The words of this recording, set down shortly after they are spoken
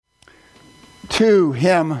to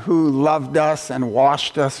him who loved us and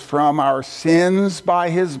washed us from our sins by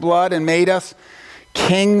his blood and made us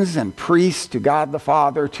kings and priests to God the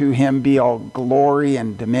Father. To him be all glory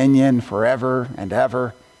and dominion forever and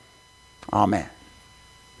ever. Amen.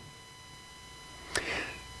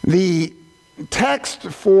 The text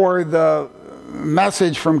for the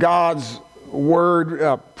message from God's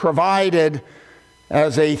Word provided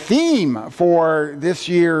as a theme for this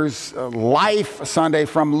year's Life Sunday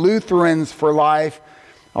from Lutherans for Life.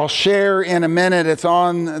 I'll share in a minute. It's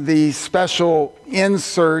on the special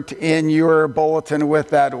insert in your bulletin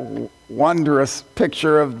with that wondrous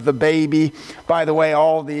picture of the baby. By the way,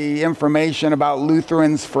 all the information about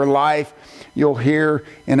Lutherans for Life you'll hear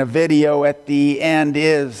in a video at the end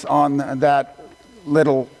is on that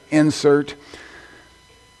little insert.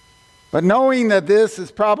 But knowing that this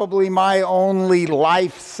is probably my only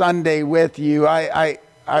Life Sunday with you, I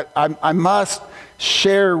must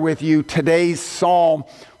share with you today's psalm.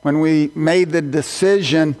 When we made the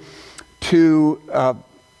decision to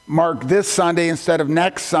mark this Sunday instead of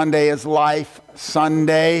next Sunday as Life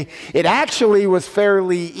Sunday, it actually was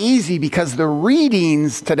fairly easy because the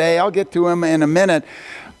readings today, I'll get to them in a minute,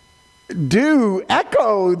 do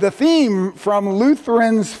echo the theme from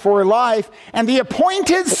Lutherans for Life. And the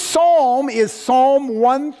appointed psalm is Psalm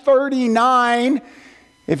 139.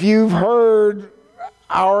 If you've heard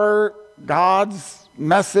our God's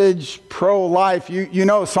message pro-life, you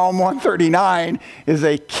know Psalm 139 is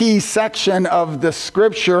a key section of the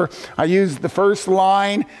scripture. I used the first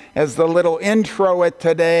line as the little intro at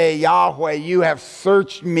today. Yahweh, you have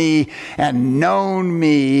searched me and known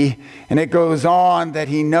me. And it goes on that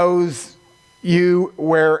he knows you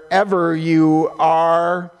wherever you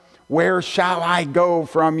are. Where shall I go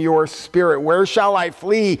from your spirit? Where shall I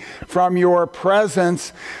flee from your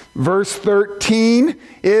presence? Verse 13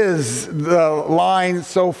 is the line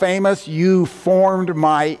so famous. You formed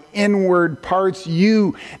my inward parts.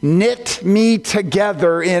 You knit me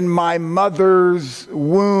together in my mother's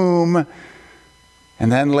womb.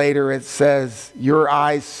 And then later it says, your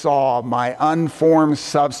eyes saw my unformed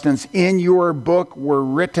substance. In your book were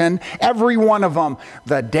written, every one of them,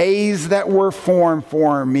 the days that were formed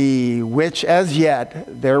for me, which as yet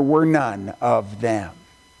there were none of them.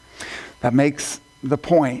 That makes the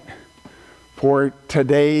point for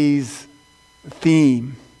today's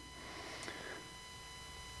theme.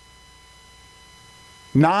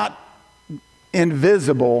 Not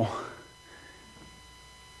invisible,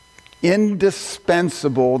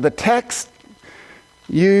 indispensable. The text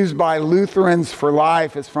used by Lutherans for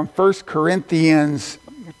Life is from 1 Corinthians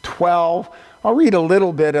 12. I'll read a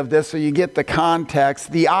little bit of this so you get the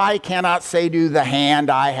context. The eye cannot say to the hand,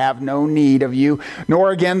 I have no need of you,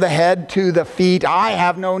 nor again the head to the feet, I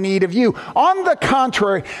have no need of you. On the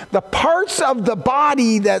contrary, the parts of the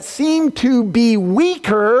body that seem to be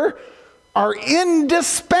weaker are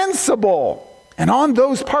indispensable. And on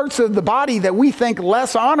those parts of the body that we think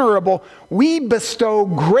less honorable, we bestow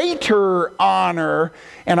greater honor,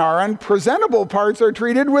 and our unpresentable parts are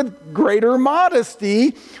treated with greater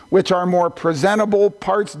modesty, which our more presentable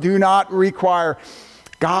parts do not require.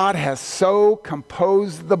 God has so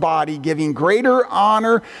composed the body, giving greater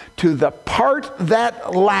honor to the part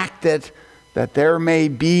that lacked it, that there may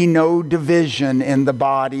be no division in the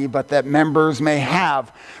body, but that members may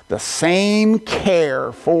have the same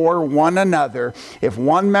care for one another. If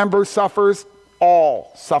one member suffers,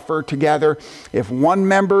 all suffer together. If one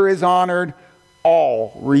member is honored,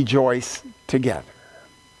 all rejoice together.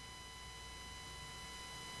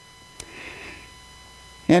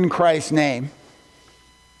 In Christ's name,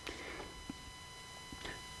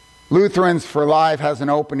 Lutherans for Life has an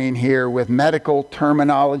opening here with medical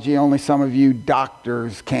terminology only some of you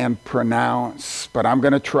doctors can pronounce, but I'm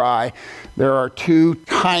going to try. There are two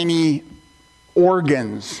tiny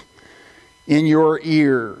organs in your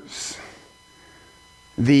ears.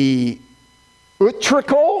 The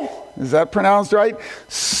utricle, is that pronounced right?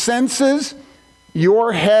 Senses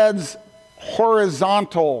your head's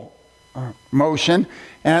horizontal motion,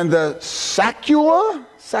 and the saccule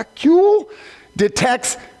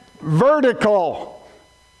detects vertical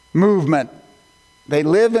movement. They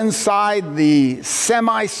live inside the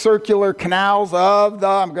semicircular canals of the,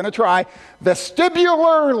 I'm going to try,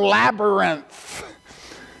 vestibular labyrinth.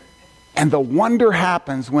 And the wonder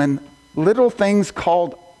happens when little things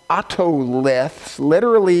called otoliths,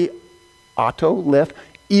 literally otolith,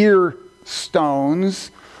 ear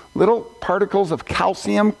stones, little particles of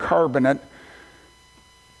calcium carbonate,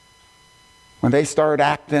 when they start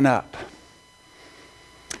acting up.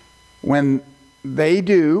 When they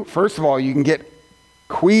do, first of all, you can get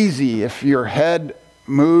queasy if your head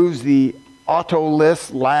moves. The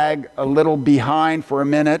otoliths lag a little behind for a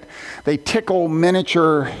minute. They tickle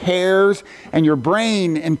miniature hairs, and your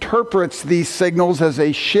brain interprets these signals as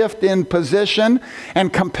a shift in position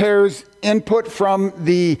and compares input from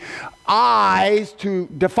the eyes to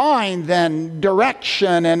define then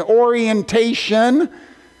direction and orientation.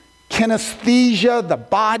 Kinesthesia, the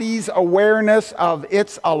body's awareness of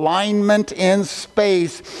its alignment in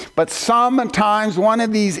space. But sometimes one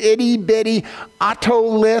of these itty-bitty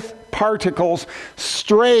otolith particles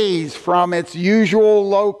strays from its usual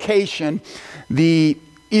location. The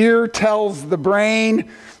ear tells the brain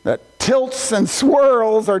that tilts and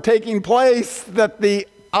swirls are taking place that the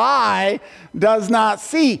eye does not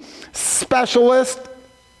see. Specialists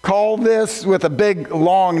call this, with a big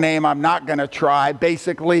long name I'm not going to try,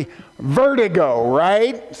 basically vertigo,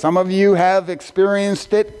 right? Some of you have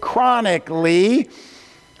experienced it chronically.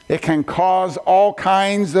 It can cause all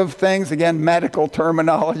kinds of things. Again, medical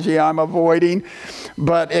terminology I'm avoiding.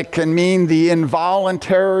 But it can mean the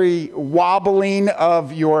involuntary wobbling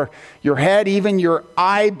of your head, even your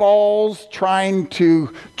eyeballs trying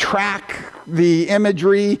to track the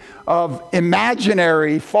imagery of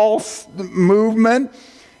imaginary false movement.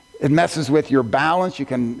 It messes with your balance. You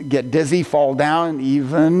can get dizzy, fall down,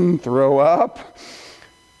 even throw up.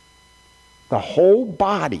 The whole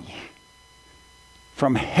body,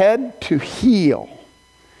 from head to heel,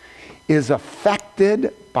 is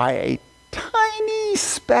affected by a tiny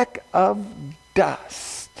speck of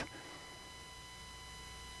dust.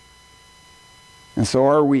 And so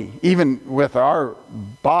are we. Even with our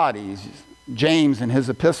bodies, James in his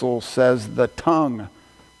epistle says the tongue,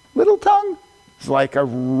 little tongue, it's like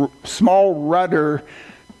a small rudder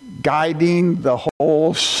guiding the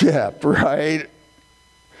whole ship, right?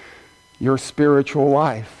 Your spiritual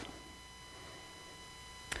life.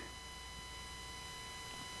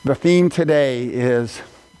 The theme today is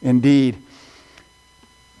indeed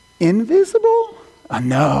invisible?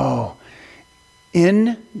 No.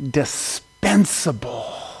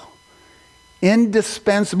 Indispensable.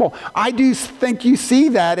 Indispensable. I do think you see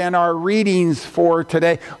that in our readings for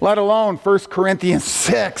today, let alone 1 Corinthians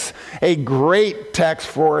 6, a great text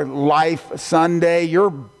for Life Sunday.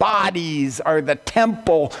 Your bodies are the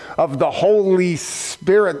temple of the Holy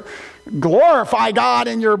Spirit. Glorify God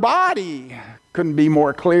in your body. Couldn't be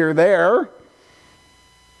more clear there.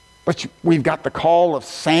 But we've got the call of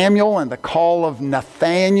Samuel and the call of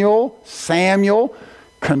Nathaniel. Samuel,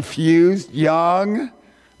 confused, young,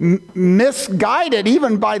 misguided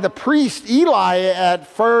even by the priest Eli at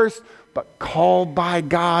first, but called by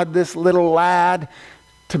God, this little lad,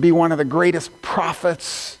 to be one of the greatest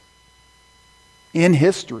prophets in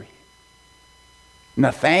history.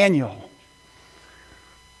 Nathaniel.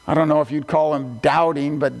 I don't know if you'd call him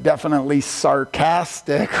doubting, but definitely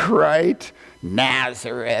sarcastic, right?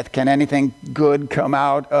 Nazareth. Can anything good come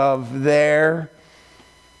out of there?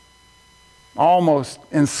 Almost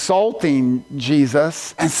insulting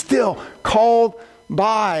Jesus, and still called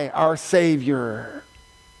by our Savior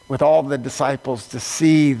with all the disciples to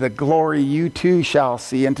see the glory you too shall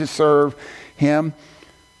see and to serve Him.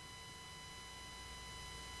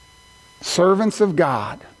 Servants of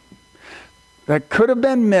God that could have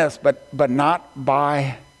been missed, but not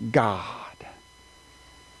by God.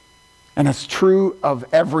 And it's true of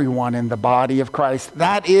everyone in the body of Christ.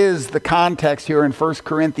 That is the context here in 1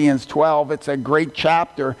 Corinthians 12. It's a great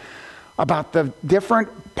chapter about the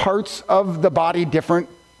different parts of the body, different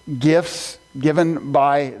gifts given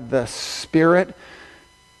by the Spirit.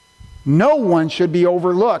 No one should be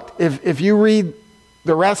overlooked. If you read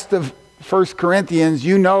the rest of 1 Corinthians,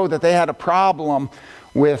 you know that they had a problem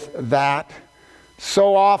with that.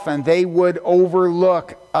 So often they would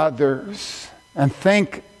overlook others and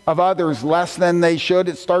think of others less than they should.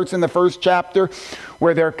 It starts in the first chapter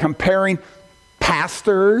where they're comparing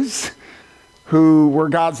pastors who were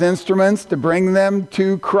God's instruments to bring them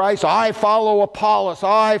to Christ. I follow Apollos.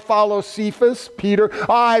 I follow Cephas, Peter.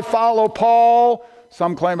 I follow Paul.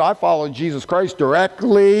 Some claim I follow Jesus Christ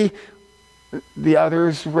directly. The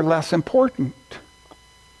others were less important.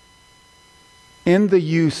 In the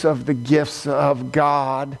use of the gifts of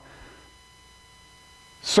God,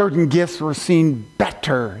 certain gifts were seen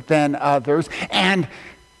better than others. And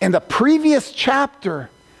in the previous chapter,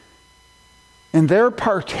 in their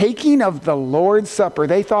partaking of the Lord's Supper,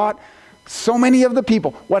 they thought, so many of the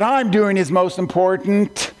people, what I'm doing is most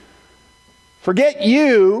important. Forget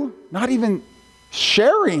you, not even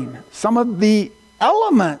sharing some of the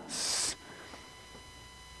elements.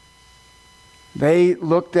 They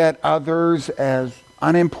looked at others as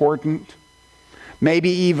unimportant, maybe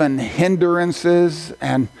even hindrances,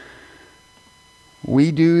 and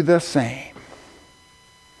we do the same.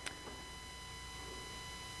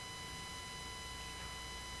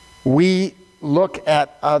 We look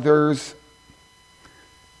at others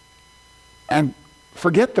and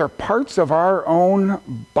forget they're parts of our own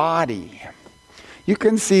body. You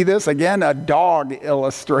can see this, again, a dog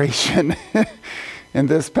illustration in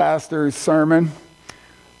this pastor's sermon.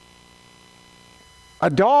 A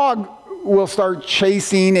dog will start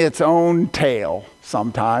chasing its own tail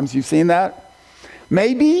sometimes. You've seen that?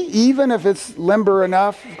 Maybe, even if it's limber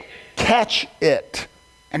enough, catch it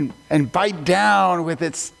and bite down with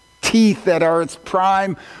its teeth that are its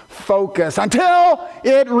prime focus until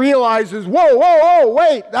it realizes, whoa,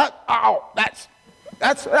 wait,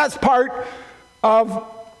 that's part of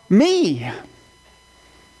me.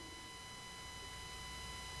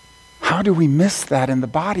 How do we miss that in the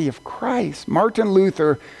body of Christ? Martin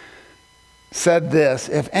Luther said this: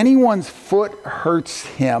 if anyone's foot hurts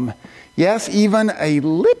him, yes, even a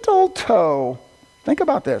little toe, think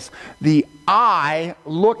about this. The eye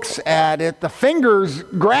looks at it, the fingers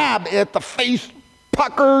grab it, the face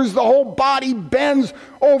puckers, the whole body bends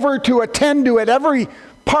over to attend to it. Every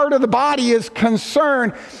part of the body is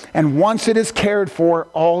concerned. And once it is cared for,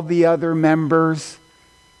 all the other members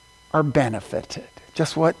are benefited.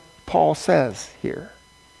 Just what Paul says here.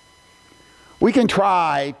 We can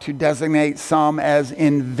try to designate some as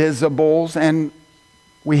invisibles, and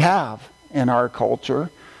we have in our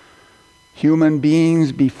culture. Human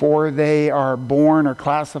beings, before they are born, are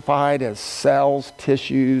classified as cells,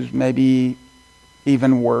 tissues, maybe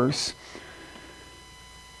even worse.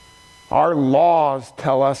 Our laws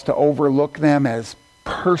tell us to overlook them as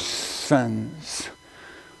persons,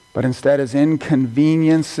 but instead as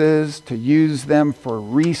inconveniences, to use them for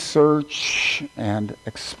research and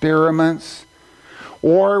experiments.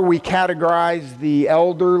 Or we categorize the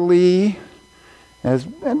elderly as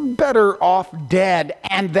better off dead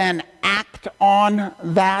and then act on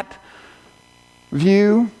that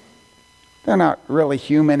view. They're not really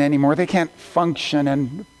human anymore. They can't function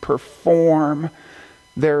and perform.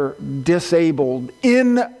 They're disabled,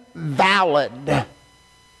 invalid.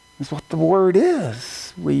 That's what the word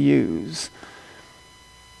is we use.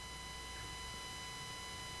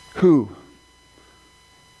 Who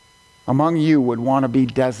among you would want to be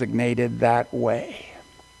designated that way?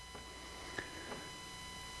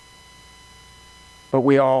 But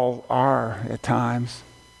we all are at times,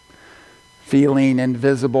 feeling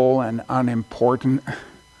invisible and unimportant.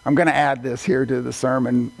 I'm going to add this here to the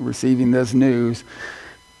sermon, receiving this news.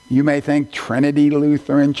 You may think Trinity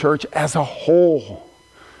Lutheran Church as a whole,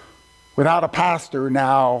 without a pastor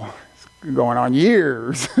now, it's going on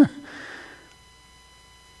years,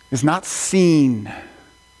 is not seen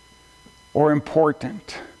or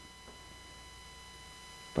important.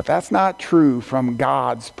 But that's not true from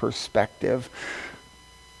God's perspective.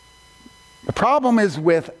 The problem is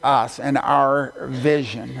with us and our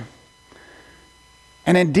vision.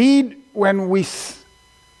 And indeed, when we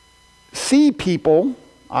see people,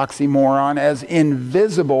 oxymoron, as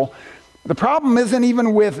invisible, the problem isn't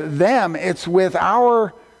even with them, it's with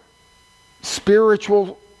our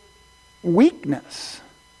spiritual weakness.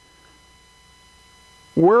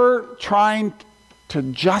 We're trying to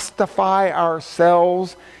justify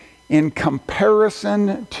ourselves in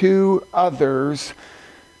comparison to others.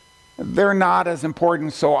 They're not as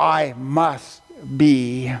important, so I must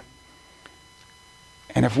be.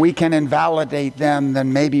 And if we can invalidate them,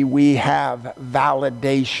 then maybe we have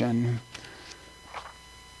validation.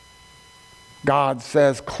 God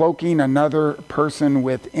says cloaking another person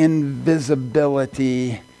with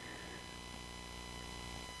invisibility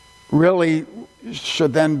really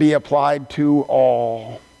should then be applied to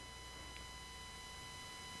all.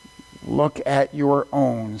 Look at your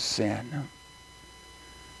own sin.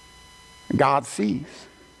 God sees.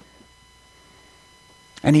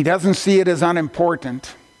 And he doesn't see it as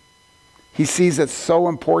unimportant. He sees it so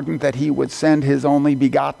important that he would send his only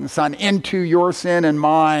begotten Son into your sin and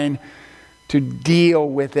mine to deal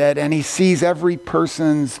with it. And he sees every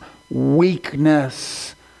person's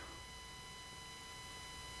weakness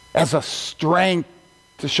as a strength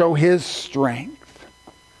to show his strength.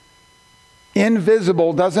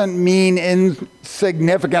 Invisible doesn't mean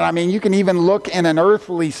insignificant. I mean, you can even look in an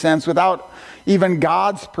earthly sense without even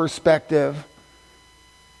God's perspective.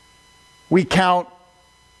 We count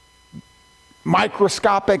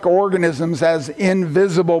microscopic organisms as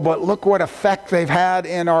invisible, but look what effect they've had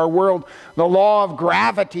in our world. The law of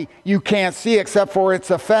gravity, you can't see except for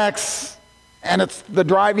its effects, and it's the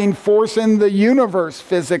driving force in the universe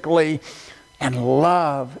physically. And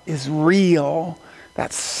love is real.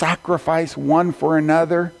 That sacrifice one for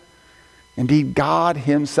another. Indeed, God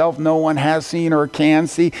himself no one has seen or can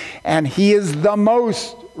see, and he is the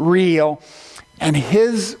most real. And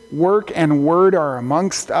his work and word are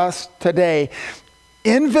amongst us today.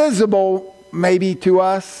 Invisible maybe to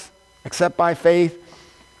us, except by faith,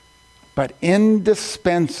 but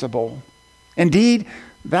indispensable. Indeed,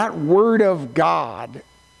 that word of God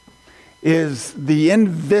is the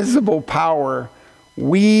invisible power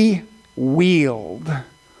we wield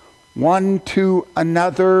one to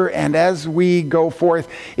another, and as we go forth,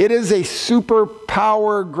 it is a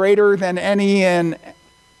superpower greater than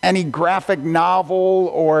any graphic novel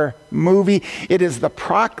or movie. It is the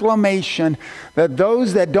proclamation that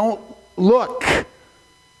those that don't look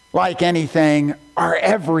like anything are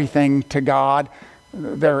everything to God.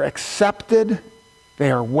 They're accepted,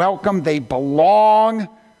 they are welcome, they belong.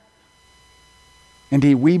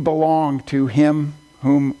 Indeed, we belong to him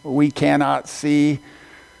whom we cannot see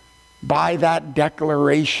by that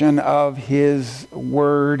declaration of his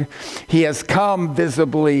word. He has come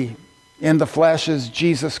visibly in the flesh as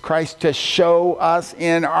Jesus Christ to show us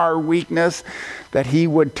in our weakness that he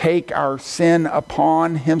would take our sin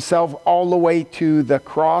upon himself all the way to the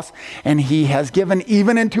cross. And he has given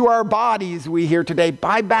even into our bodies, we hear today,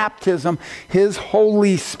 by baptism, his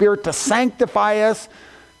Holy Spirit to sanctify us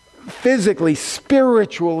physically,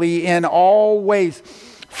 spiritually, in all ways,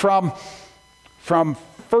 from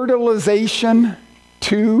fertilization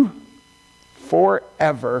to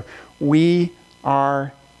forever. We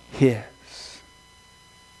are his.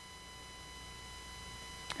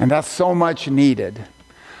 And that's so much needed,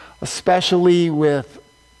 especially with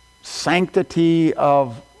sanctity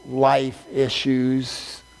of life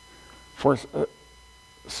issues for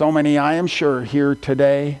so many, I am sure, here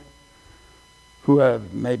today who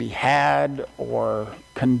have maybe had or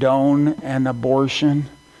condone an abortion.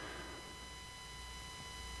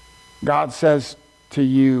 God says to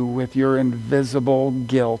you, with your invisible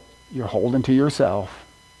guilt you're holding to yourself,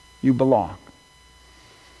 you belong.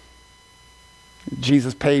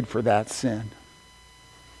 Jesus paid for that sin.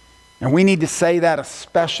 And we need to say that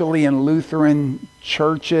especially in Lutheran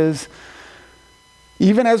churches.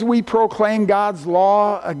 Even as we proclaim God's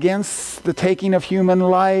law against the taking of human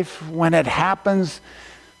life, when it happens,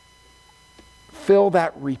 fill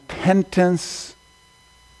that repentance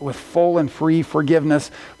with full and free forgiveness.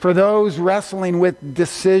 For those wrestling with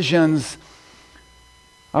decisions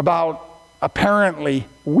about apparently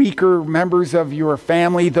weaker members of your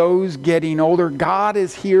family, those getting older, God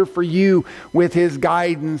is here for you with his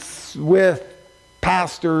guidance, with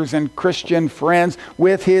pastors and Christian friends,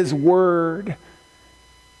 with his word.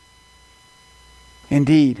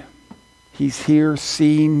 Indeed, he's here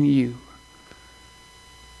seeing you.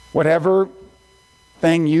 Whatever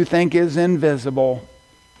thing you think is invisible,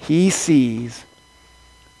 he sees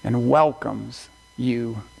and welcomes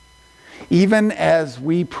you, even as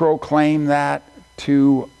we proclaim that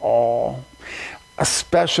to all,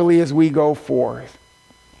 especially as we go forth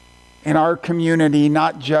in our community,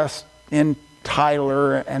 not just in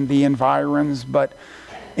Tyler and the environs, but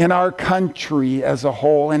in our country as a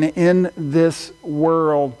whole and in this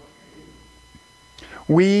world.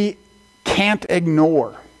 We can't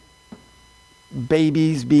ignore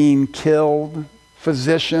babies being killed,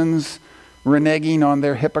 physicians reneging on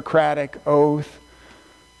their Hippocratic oath,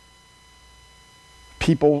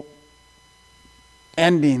 people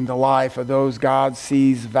ending the life of those God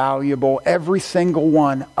sees valuable. Every single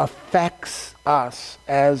one affects us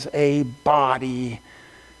as a body.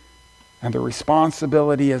 And the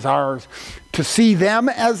responsibility is ours to see them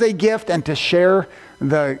as a gift and to share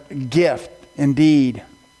the gift, indeed,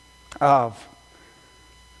 of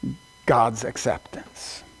God's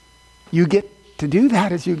acceptance. You get to do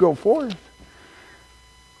that as you go forth.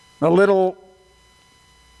 The little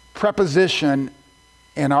preposition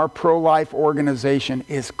in our pro-life organization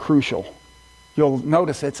is crucial. You'll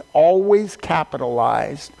notice it's always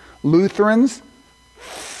capitalized. Lutherans,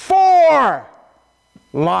 for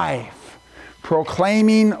life.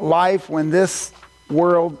 Proclaiming life when this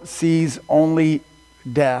world sees only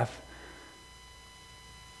death.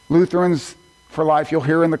 Lutherans for Life, you'll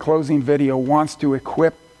hear in the closing video, wants to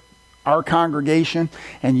equip our congregation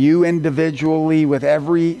and you individually with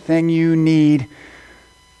everything you need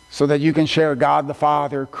so that you can share God the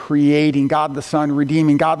Father creating, God the Son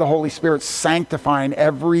redeeming, God the Holy Spirit sanctifying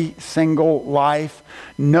every single life,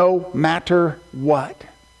 no matter what.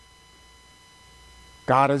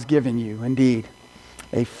 God has given you, indeed,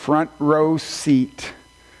 a front row seat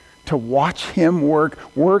to watch him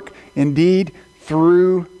work indeed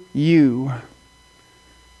through you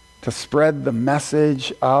to spread the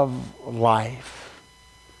message of life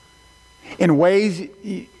in ways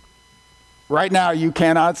right now you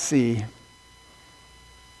cannot see.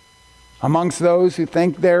 amongst those who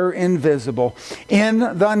think they're invisible. In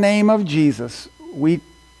the name of Jesus, we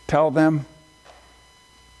tell them,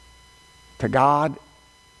 to God,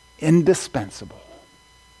 indispensable.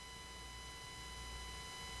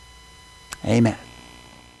 Amen.